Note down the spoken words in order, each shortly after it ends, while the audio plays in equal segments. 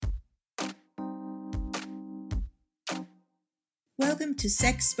Welcome to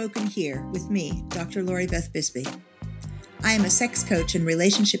Sex Spoken Here with me, Dr. Lori Beth Bisbee. I am a sex coach and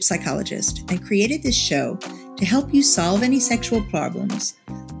relationship psychologist and created this show to help you solve any sexual problems,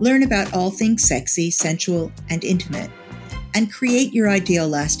 learn about all things sexy, sensual, and intimate, and create your ideal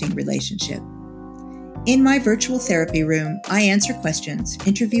lasting relationship. In my virtual therapy room, I answer questions,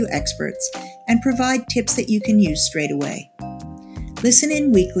 interview experts, and provide tips that you can use straight away. Listen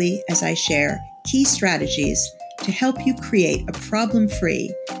in weekly as I share key strategies to help you create a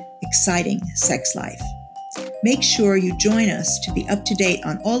problem-free, exciting sex life. Make sure you join us to be up to date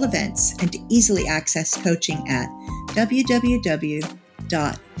on all events and to easily access coaching at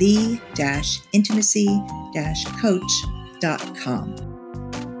www.the-intimacy-coach.com.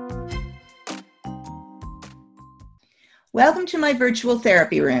 Welcome to my virtual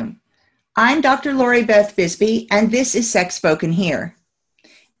therapy room. I'm Dr. Lori Beth Bisbee, and this is Sex Spoken Here.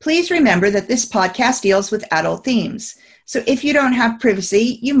 Please remember that this podcast deals with adult themes, so if you don't have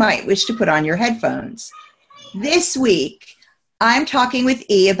privacy, you might wish to put on your headphones. This week, I'm talking with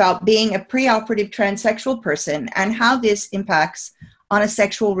E about being a preoperative transsexual person and how this impacts on a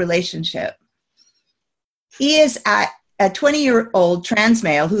sexual relationship. E is a 20-year-old trans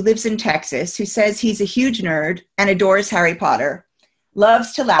male who lives in Texas who says he's a huge nerd and adores Harry Potter,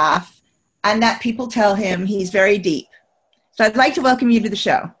 loves to laugh, and that people tell him he's very deep. So I'd like to welcome you to the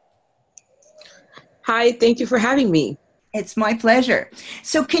show. Hi, thank you for having me. It's my pleasure.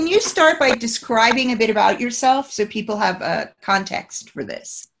 So can you start by describing a bit about yourself so people have a context for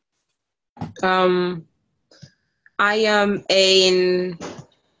this? I am a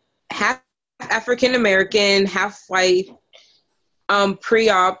half African-American, half white,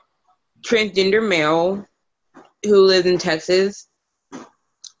 pre-op transgender male who lives in Texas.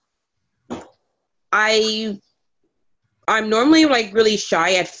 I'm normally really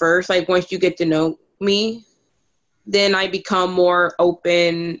shy at first, once you get to know me, then I become more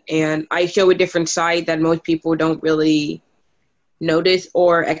open and I show a different side that most people don't really notice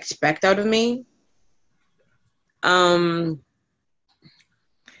or expect out of me. At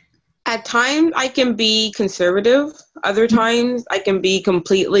times I can be conservative, other times I can be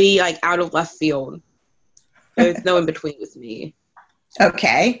completely out of left field. There's no in between with me.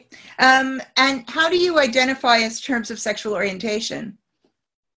 Okay. And how do you identify in terms of sexual orientation?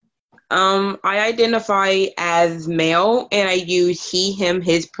 I identify as male and I use he, him,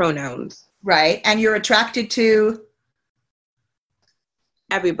 his pronouns. Right. And you're attracted to?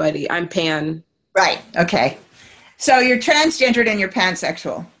 Everybody. I'm pan. Right. Okay. So you're transgendered and you're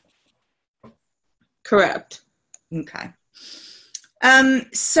pansexual. Correct. Okay.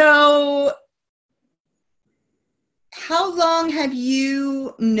 So how long have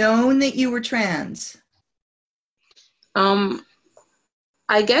you known that you were trans? I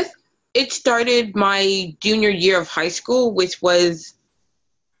guess it started my junior year of high school, which was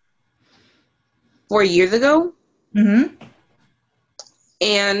 4 years ago. Mm-hmm.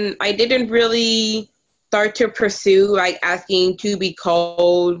 And I didn't really start to pursue asking to be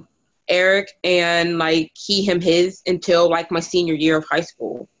called Eric and he, him, his until my senior year of high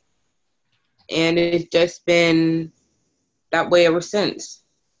school. And it's just been that way ever since.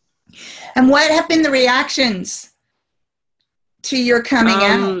 And what have been the reactions to your coming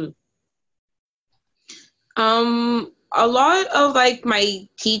out? A lot of my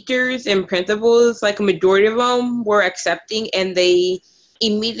teachers and principals, a majority of them were accepting and they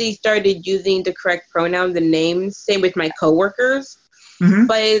immediately started using the correct pronouns and names. Same with my coworkers. Mm-hmm.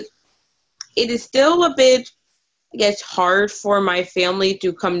 But it is still a bit, hard for my family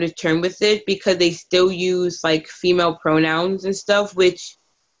to come to terms with it because they still use female pronouns and stuff, which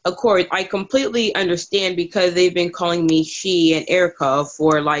of course I completely understand because they've been calling me she and Erica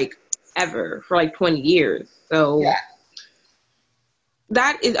for ever, for 20 years. So yeah.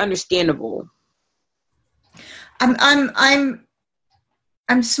 That is understandable. I'm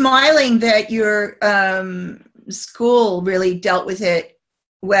smiling that your school really dealt with it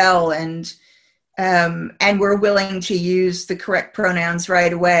well and we're willing to use the correct pronouns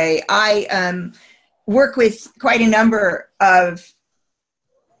right away. I work with quite a number of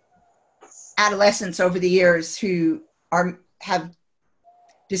adolescents over the years who have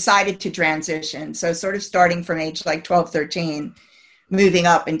decided to transition. So sort of starting from age 12, 13, moving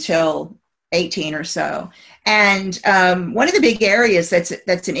up until 18 or so. And one of the big areas that's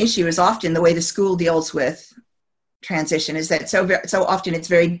an issue is often the way the school deals with transition is that so often it's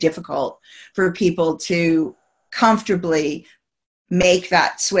very difficult for people to comfortably make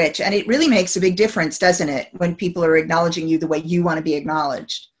that switch. And it really makes a big difference, doesn't it, when people are acknowledging you the way you want to be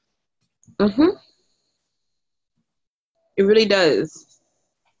acknowledged? Mm-hmm. It really does.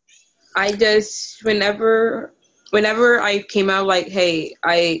 Whenever whenever I came out like, hey,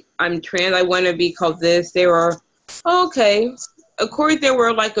 I'm trans, I want to be called this, they were, oh, okay. Of course, there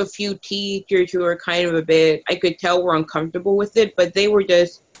were like a few teachers who were kind of a bit, I could tell were uncomfortable with it, but they were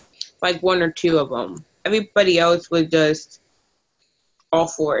just like one or two of them. Everybody else was just all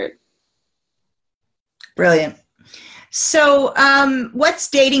for it. Brilliant. So what's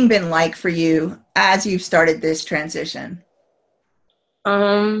dating been like for you as you've started this transition?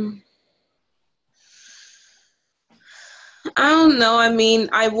 I don't know. I mean,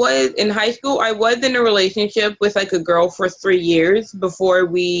 I was in high school, I was in a relationship with like a girl for 3 years before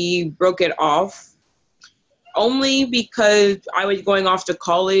we broke it off. Only because I was going off to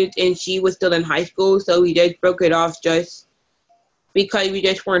college and she was still in high school, so we just broke it off just because we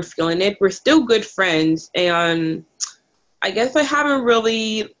just weren't feeling it. We're still good friends, and I guess I haven't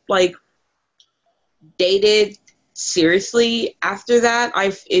really like dated seriously after that.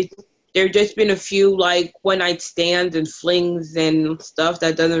 There just been a few like one night stands and flings and stuff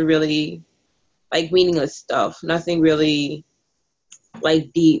that doesn't really like meaningless stuff. Nothing really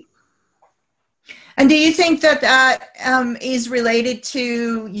like deep. And do you think that that is related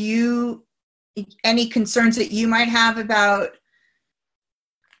to you, any concerns that you might have about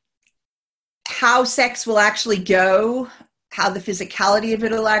how sex will actually go, how the physicality of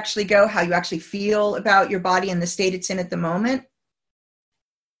it will actually go, how you actually feel about your body and the state it's in at the moment?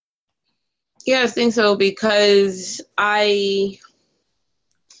 Yeah, I think so, because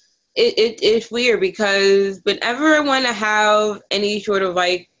it's weird because whenever I want to have any sort of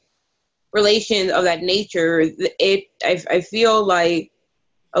like relation of that nature, I feel like,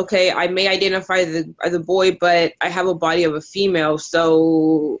 okay, I may identify as a boy, but I have a body of a female.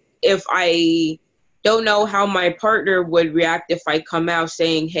 So if I don't know how my partner would react if I come out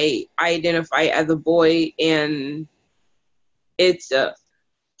saying, hey, I identify as a boy, and it's a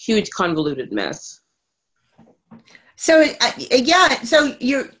huge convoluted mess. So yeah, so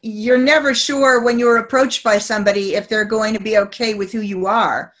you're never sure when you're approached by somebody if they're going to be okay with who you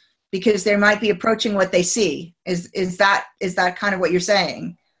are, because they might be approaching what they see. Is that kind of what you're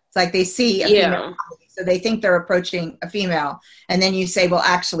saying? It's like they see a female, so they think they're approaching a female, and then you say, well,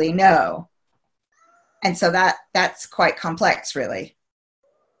 actually, no. And so that's quite complex, really.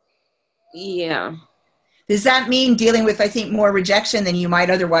 Yeah. Does that mean dealing with, I think, more rejection than you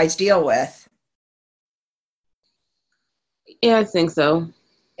might otherwise deal with? Yeah, I think so.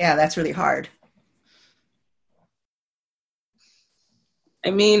 Yeah, that's really hard.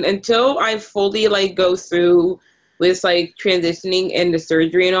 I mean, until I fully like go through with like transitioning and the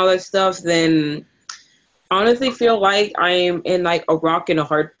surgery and all that stuff, then I honestly feel like I'm in like a rock and a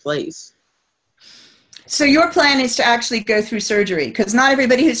hard place. So your plan is to actually go through surgery, because not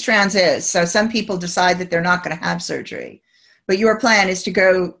everybody who's trans is. So some people decide that they're not going to have surgery. But your plan is to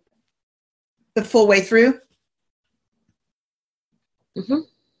go the full way through? Mm-hmm.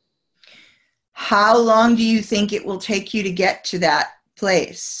 How long do you think it will take you to get to that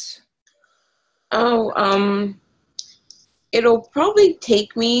place? Oh, it'll probably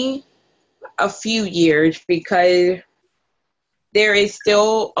take me a few years because there is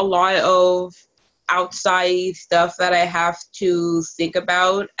still a lot of outside stuff that I have to think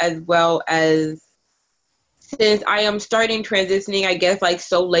about, as well as since I am starting transitioning, I guess, like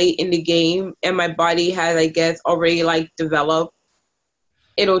so late in the game, and my body has, I guess, already like developed.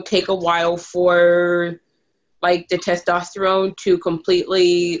 It'll take a while for like the testosterone to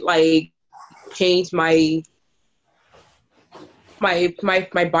completely like change my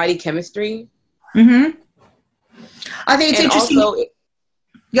body chemistry. Mm-hmm. I think it's interesting. Also,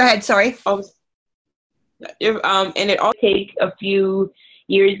 go ahead. Sorry. And it all takes a few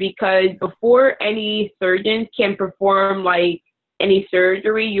years because before any surgeon can perform like any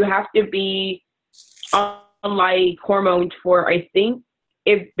surgery, you have to be on like hormones for, I think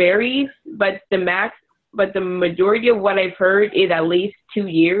it varies, but the majority of what I've heard is at least 2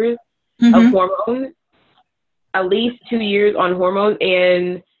 years of hormones, at least 2 years on hormones,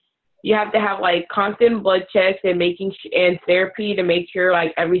 and you have to have like constant blood checks and and therapy to make sure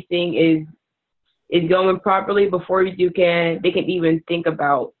like everything is going properly before they can even think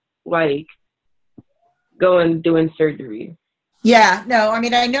about like doing surgery. Yeah, no, I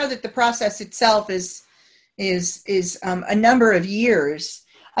mean, I know that the process itself is a number of years.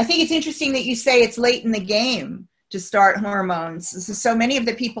 I think it's interesting that you say it's late in the game to start hormones. So many of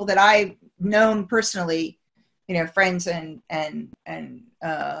the people that I've known personally, you know, friends and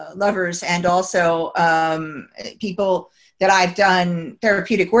lovers, and also people that I've done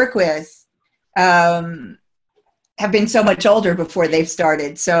therapeutic work with, have been so much older before they've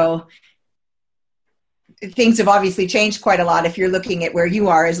started. So things have obviously changed quite a lot if you're looking at where you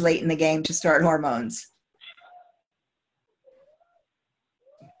are as late in the game to start hormones.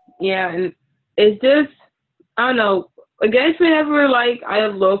 Yeah, and it's just, I don't know, I guess whenever, like, I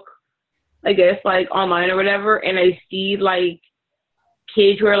look, I guess, like, online or whatever, and I see, like,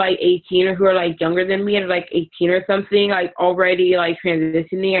 kids who are, like, 18 or who are, like, younger than me and, like, 18 or something, like, already, like,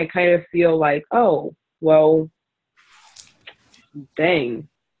 transitioning, I kind of feel like, oh, well, dang.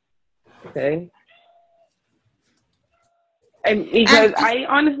 Okay. And because I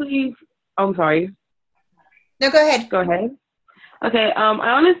honestly, I'm sorry. No, go ahead. Go ahead. Okay. I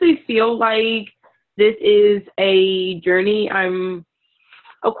honestly feel like this is a journey.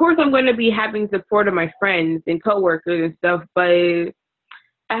 Of course, I'm going to be having support of my friends and coworkers and stuff, but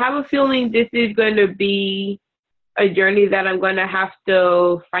I have a feeling this is going to be a journey that I'm going to have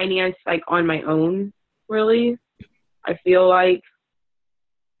to finance, like, on my own, really. I feel like,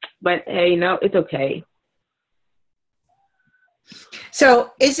 but hey, no, it's okay.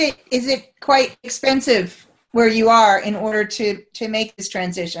 So is it quite expensive where you are in order to make this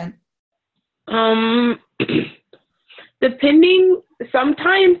transition? Depending,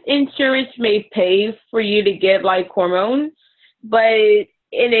 sometimes insurance may pay for you to get, like, hormones, but it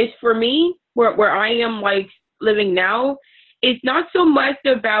is for me where I am, like, living now. It's not so much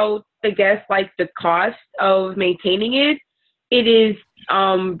about, I guess, like, the cost of maintaining it. It is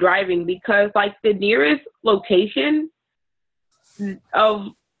driving, because, like, the nearest location of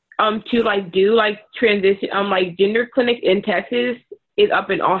to, like, do, like, transition like, gender clinic in Texas is up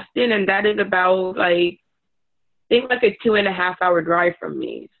in Austin, and that is about, like, I think, like, a 2.5-hour drive from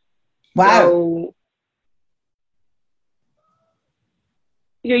me. Wow. So,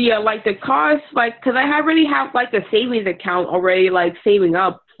 yeah, like, the cost, like, because I already have, like, a savings account already, like, saving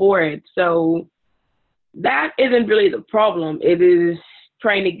up for it. So that isn't really the problem. It is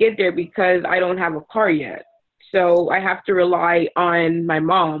trying to get there because I don't have a car yet. So I have to rely on my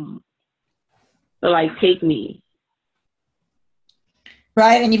mom to, like, take me.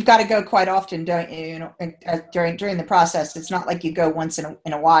 Right, and you've got to go quite often, don't you? You know, during the process, it's not like you go once in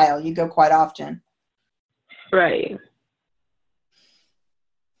a while. You go quite often. Right.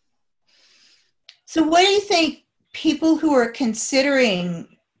 So, what do you think people who are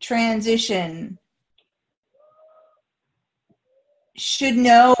considering transition should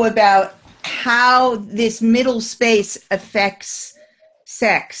know about how this middle space affects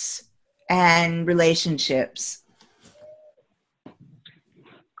sex and relationships?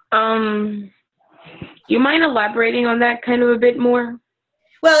 You mind elaborating on that kind of a bit more?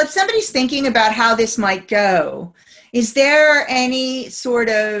 Well, if somebody's thinking about how this might go, is there any sort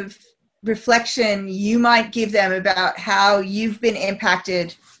of reflection you might give them about how you've been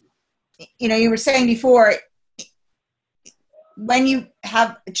impacted? You know, you were saying before, when you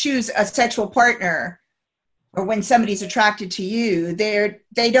choose a sexual partner, or when somebody's attracted to you, they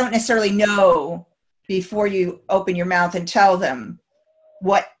don't necessarily know before you open your mouth and tell them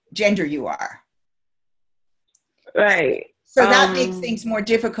what gender you are. Right. So that makes things more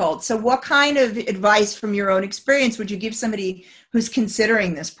difficult. So what kind of advice from your own experience would you give somebody who's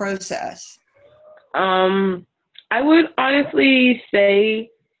considering this process? I would honestly say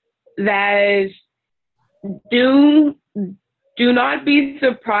that do not be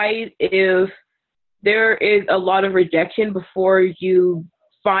surprised if there is a lot of rejection before you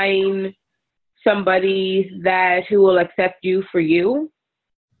find somebody who will accept you for you.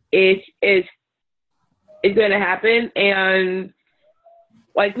 It's going to happen. And,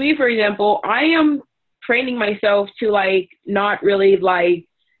 like, me, for example, I am training myself to, like, not really, like,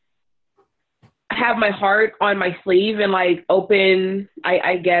 have my heart on my sleeve and, like, open,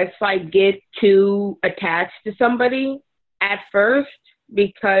 I guess, like, get too attached to somebody at first,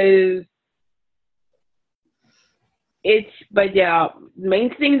 because but yeah,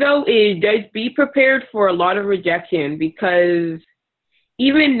 main thing though is just be prepared for a lot of rejection, because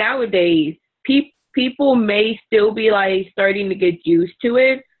even nowadays, people may still be, like, starting to get used to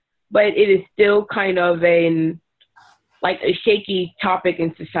it, but it is still kind of a shaky topic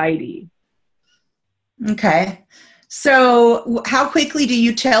in society. Okay. So how quickly do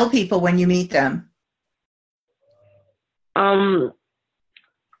you tell people when you meet them?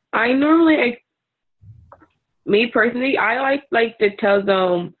 I normally, me personally, I like to tell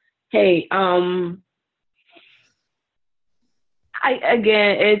them, hey, that's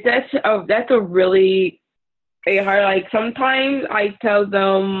a really hard, like, sometimes I tell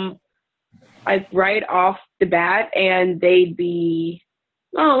them, like, right off the bat, and they'd be,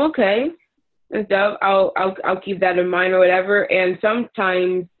 oh, okay, and stuff. I'll keep that in mind or whatever. And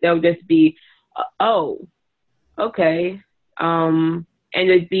sometimes they'll just be, oh, okay, and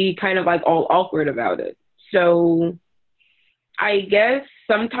just be kind of, like, all awkward about it. So I guess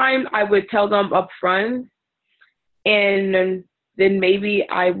sometimes I would tell them up front, and then maybe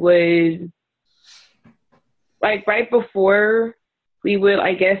I would, like, right before we would,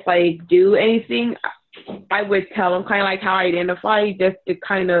 I guess, like, do anything, I would tell them kind of like how I identify, just to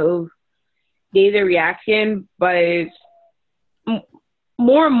kind of gauge the reaction. But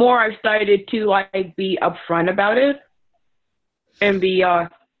more and more I've started to, like, be upfront about it and be,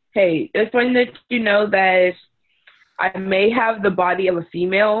 hey, just want to let you know that I may have the body of a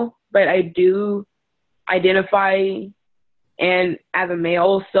female, but I do identify and as a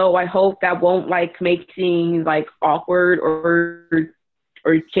male, so I hope that won't, like, make things, like, awkward or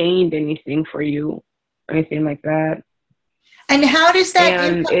change anything for you, or anything like that. And how does that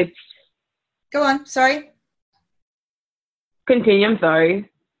and it's go on, sorry. Continue, I'm sorry.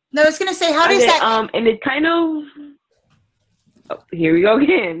 No, I was going to say, how does that... And it kind of... Oh, here we go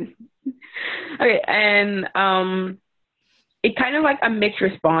again. Okay, and it kind of like a mixed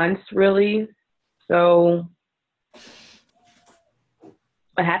response, really. So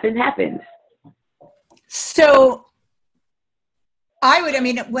what happens. So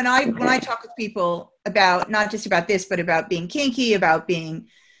when I talk with people about, not just about this, but about being kinky, about being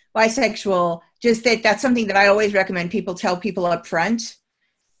bisexual, just that's something that I always recommend people tell people up front.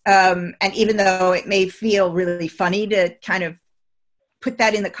 And even though it may feel really funny to kind of put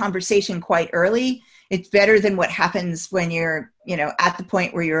that in the conversation quite early, it's better than what happens when you're, at the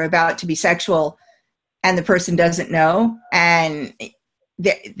point where you're about to be sexual and the person doesn't know, and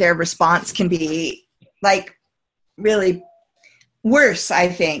their response can be, like, really worse, I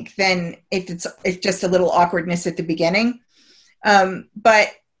think, than if it's just a little awkwardness at the beginning. But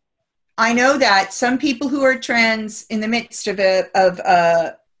I know that some people who are trans in the midst of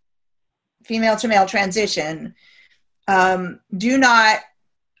a female to male transition do not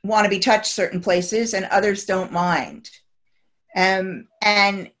want to be touched certain places, and others don't mind. And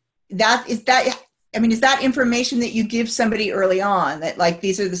is that information that you give somebody early on, that, like,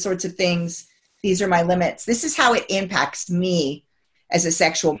 these are the sorts of things, these are my limits, this is how it impacts me as a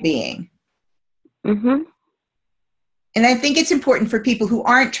sexual being? Mm-hmm. And I think it's important for people who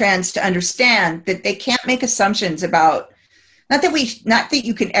aren't trans to understand that they can't make assumptions about, not that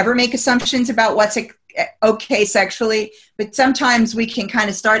you can ever make assumptions about what's okay sexually, but sometimes we can kind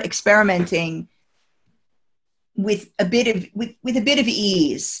of start experimenting with a bit of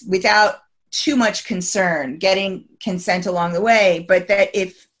ease, without too much concern, getting consent along the way. But that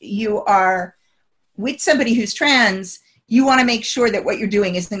if you are with somebody who's trans, you want to make sure that what you're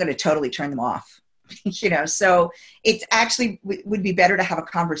doing isn't going to totally turn them off. So it's actually would be better to have a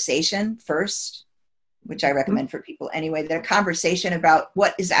conversation first, which I recommend for people anyway, that a conversation about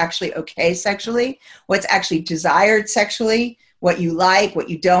what is actually okay sexually, what's actually desired sexually, what you like, what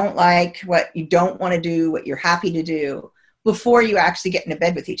you don't like, what you don't want to do, what you're happy to do, before you actually get into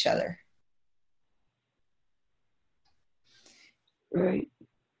bed with each other. Right.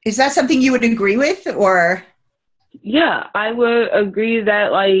 Is that something you would agree with, or? Yeah, I would agree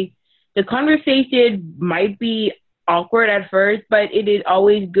that, like, the conversation might be awkward at first, but it is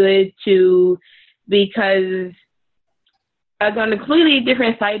always good to, because, like, on a completely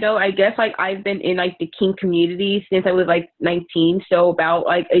different side though, I guess, like, I've been in, like, the kink community since I was, like, 19, so about,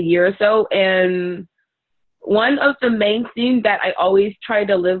 like, a year or so, and one of the main things that I always try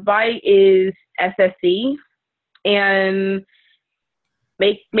to live by is SSC, and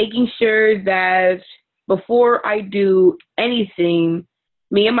making sure that before I do anything,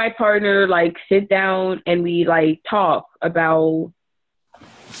 me and my partner, like, sit down and we, like, talk about,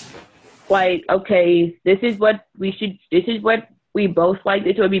 like, okay, this is what we both like,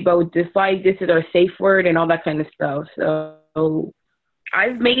 this is what we both dislike, this is our safe word, and all that kind of stuff. So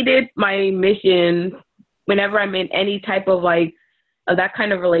I've made it my mission whenever I'm in any type of, like, of that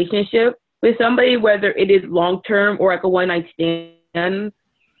kind of relationship with somebody, whether it is long-term or like a one-night stand,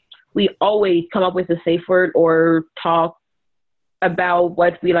 we always come up with a safe word or talk about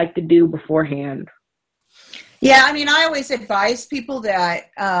what we like to do beforehand. Yeah, I always advise people that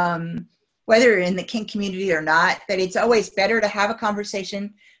whether in the kink community or not, that it's always better to have a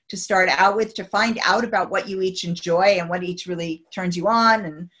conversation to start out with, to find out about what you each enjoy and what each really turns you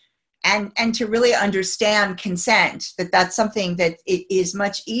on, and to really understand consent, that's something that it is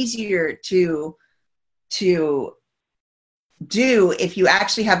much easier to do if you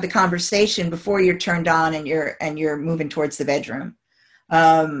actually have the conversation before you're turned on and you're moving towards the bedroom.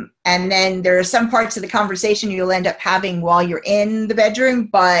 And then there are some parts of the conversation you'll end up having while you're in the bedroom,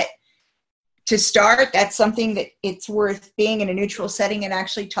 but to start, that's something that it's worth being in a neutral setting and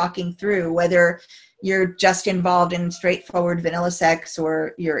actually talking through, whether you're just involved in straightforward vanilla sex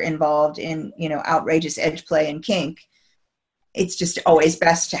or you're involved in, outrageous edge play and kink. it's just always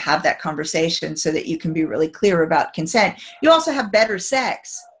best to have that conversation so that you can be really clear about consent. You also have better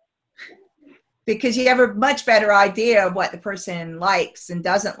sex because you have a much better idea of what the person likes and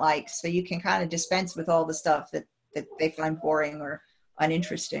doesn't like. So you can kind of dispense with all the stuff that they find boring or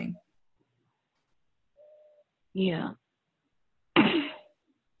uninteresting. Yeah.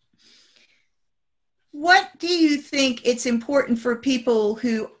 What do you think it's important for people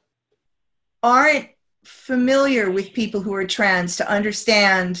who aren't familiar with people who are trans to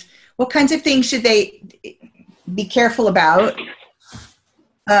understand? What kinds of things should they be careful about?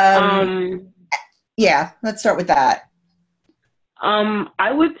 Yeah, let's start with that.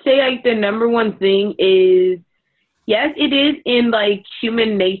 I would say like the number one thing is, yes, it is in like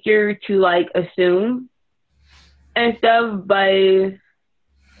human nature to like assume and stuff, but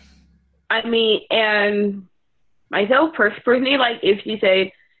I mean, and myself personally, like if you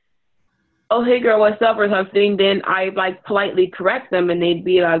say, "Oh, hey girl, what's up?" or something, then I like politely correct them, and they'd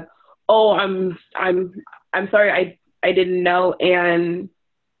be like, "Oh, I'm sorry, I didn't know." And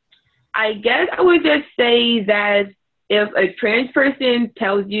I guess I would just say that if a trans person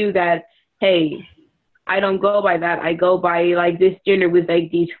tells you that, "Hey, I don't go by that, I go by like this gender with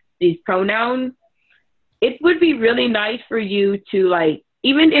like these pronouns," it would be really nice for you to like,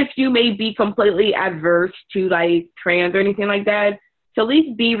 even if you may be completely adverse to like trans or anything like that, to at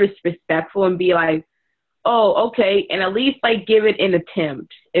least be respectful and be like, "Oh, okay," and at least like give it an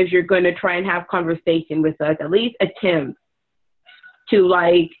attempt. If you're going to try and have conversation with us, at least attempt to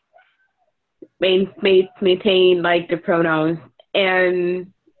like maintain like the pronouns.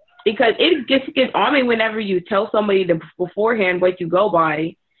 And because it just gets on me whenever you tell somebody beforehand what you go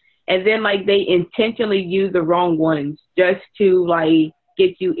by, and then like they intentionally use the wrong ones just to like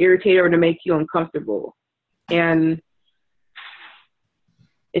get you irritated or to make you uncomfortable. And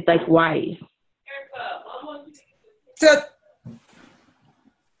it's like, why? So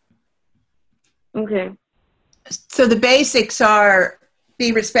the basics are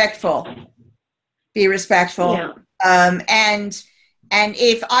be respectful. Yeah. And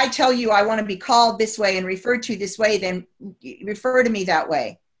if I tell you I want to be called this way and referred to this way, then refer to me that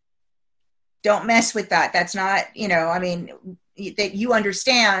way. Don't mess with that. That's not, I mean, that you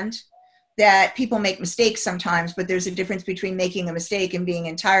understand that people make mistakes sometimes, but there's a difference between making a mistake and being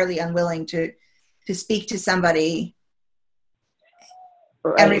entirely unwilling to speak to somebody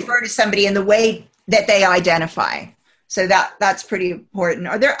and refer to somebody in the way that they identify. So that's pretty important.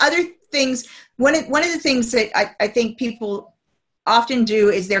 Are there other things? One of the things that I think people often do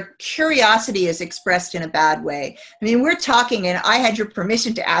is their curiosity is expressed in a bad way. I mean, we're talking and I had your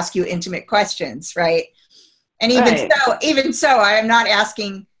permission to ask you intimate questions, right? And even so, I am not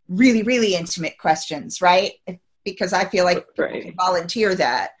asking really, really intimate questions, right? Because I feel like people can volunteer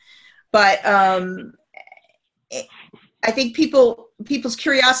that. But I think people's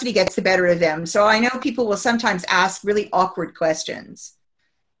curiosity gets the better of them. So I know people will sometimes ask really awkward questions.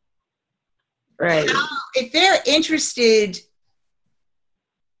 Right. If they're interested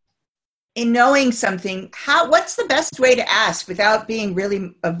in knowing something, what's the best way to ask without being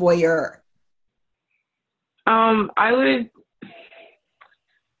really a voyeur? I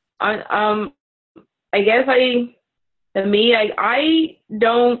guess I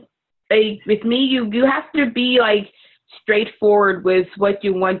don't, like, with me, you have to be like straightforward with what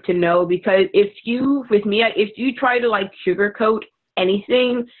you want to know, because if you try to like sugarcoat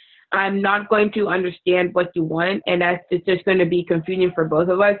anything, I'm not going to understand what you want, and it's just going to be confusing for both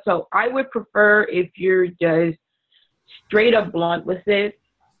of us. So I would prefer if you're just straight up blunt with it,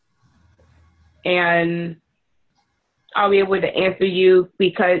 and I'll be able to answer you.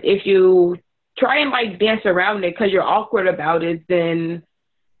 Because if you try and like dance around it because you're awkward about it, then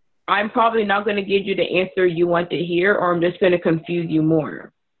I'm probably not going to give you the answer you want to hear, or I'm just going to confuse you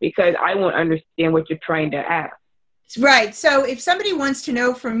more because I won't understand what you're trying to ask. Right. So if somebody wants to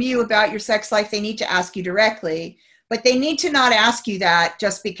know from you about your sex life, they need to ask you directly, but they need to not ask you that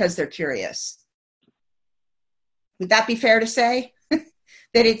just because they're curious. Would that be fair to say?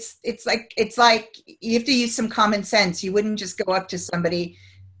 That it's like you have to use some common sense. You wouldn't just go up to somebody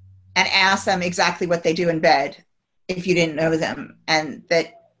and ask them exactly what they do in bed if you didn't know them. And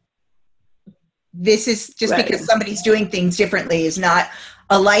that this is just because somebody's doing things differently is not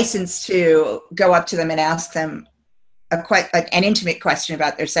a license to go up to them and ask them an intimate question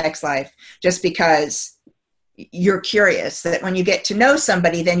about their sex life, just because you're curious. That when you get to know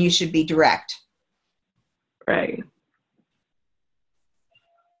somebody, then you should be direct. Right.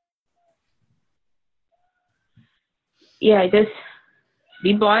 Yeah, just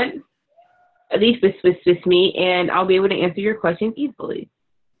be blunt, at least with me, and I'll be able to answer your questions easily.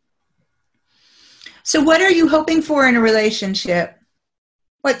 So what are you hoping for in a relationship?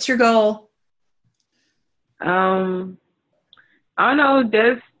 What's your goal? I don't know,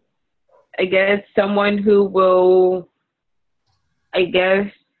 just, I guess, someone who will, I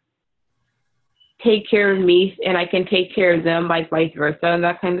guess, take care of me and I can take care of them, like vice versa and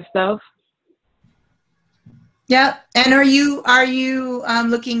that kind of stuff. Yeah. And are you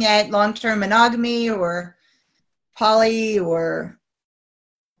looking at long-term monogamy or poly or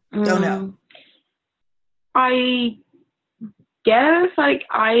don't know? I guess like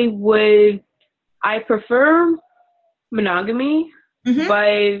I prefer monogamy,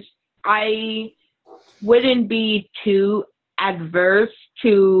 but I wouldn't be too adverse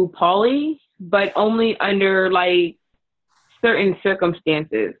to poly, but only under like certain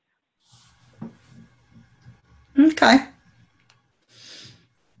circumstances. Okay.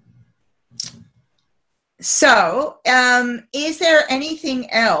 So, is there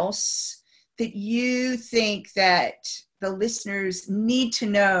anything else that you think that the listeners need to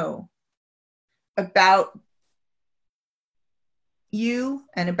know about you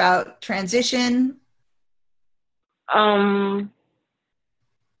and about transition? I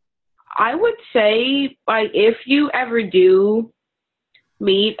would say, like, if you ever do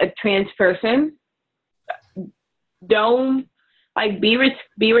meet a trans person, don't, like, be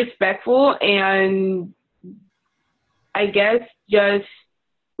respectful, and I guess just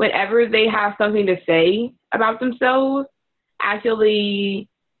whenever they have something to say about themselves, actually,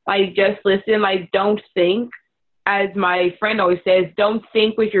 like, just listen. Like, don't think, as my friend always says, don't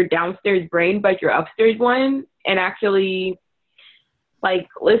think with your downstairs brain, but your upstairs one, and actually, like,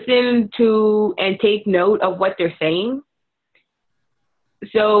 listen to and take note of what they're saying.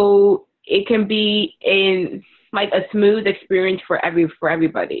 So it can be in like a smooth experience for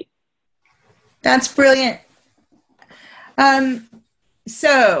everybody. That's brilliant.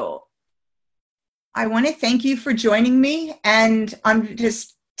 So I want to thank you for joining me. And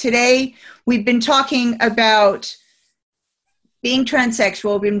today we've been talking about being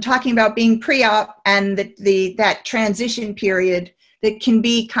transsexual. We've been talking about being pre-op and that transition period that can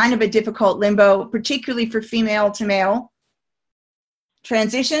be kind of a difficult limbo, particularly for female to male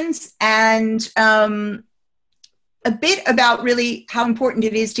transitions, and a bit about really how important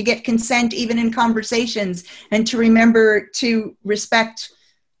it is to get consent even in conversations, and to remember to respect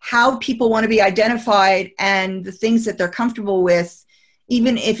how people want to be identified and the things that they're comfortable with,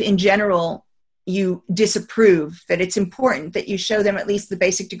 even if in general you disapprove, that it's important that you show them at least the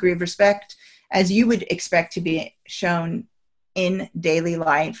basic degree of respect as you would expect to be shown in daily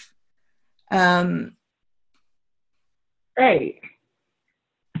life. Right.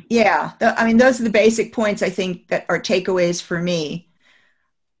 Yeah, those are the basic points I think that are takeaways for me.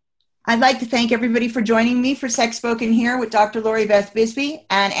 I'd like to thank everybody for joining me for Sex Spoken Here with Dr. Lori Beth Bisbee,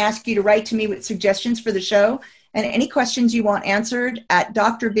 and ask you to write to me with suggestions for the show and any questions you want answered at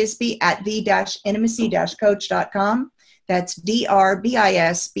drbisbee@the-intimacy-coach.com. That's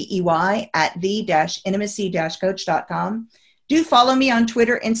DRBISBEY @the-intimacy-coach.com. Do follow me on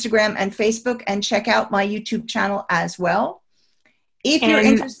Twitter, Instagram, and Facebook, and check out my YouTube channel as well. If you're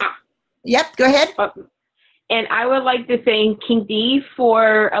interested, yep, go ahead. And I would like to thank King D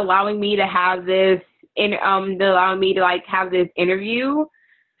for allowing me to have this, have this interview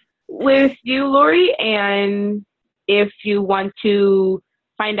with you, Lori. And if you want to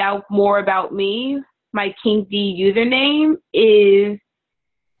find out more about me, my King D username is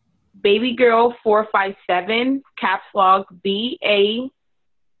babygirl457, caps lock BA,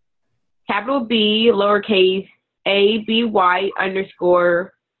 capital B, lowercase ABY _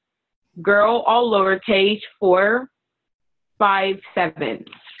 girl, all lowercase 457.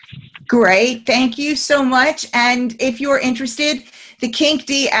 Great. Thank you so much. And if you're interested, the Kink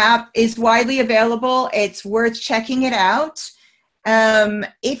D app is widely available. It's worth checking it out.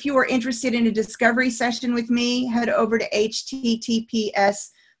 If you are interested in a discovery session with me, head over to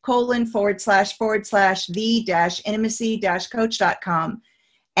https://the-intimacy-coach.com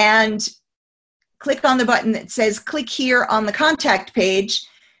and click on the button that says click here on the contact page.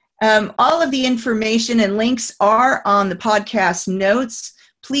 All of the information and links are on the podcast notes.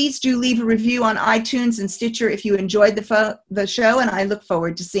 Please do leave a review on iTunes and Stitcher if you enjoyed the show, and I look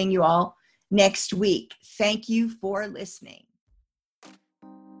forward to seeing you all next week. Thank you for listening.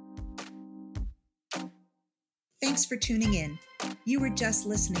 Thanks for tuning in. You were just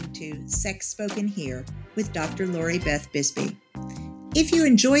listening to Sex Spoken Here with Dr. Lori Beth Bisbee. If you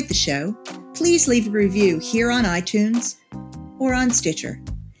enjoyed the show, please leave a review here on iTunes or on Stitcher.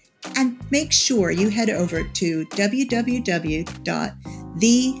 And make sure you head over to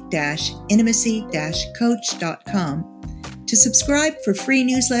www.the-intimacy-coach.com to subscribe for free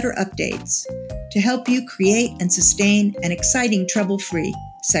newsletter updates. to help you create and sustain an exciting, trouble-free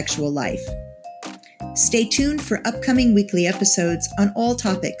sexual life. Stay tuned for upcoming weekly episodes on all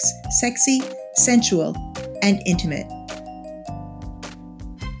topics, sexy, sensual, and intimate.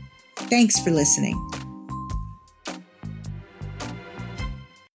 Thanks for listening.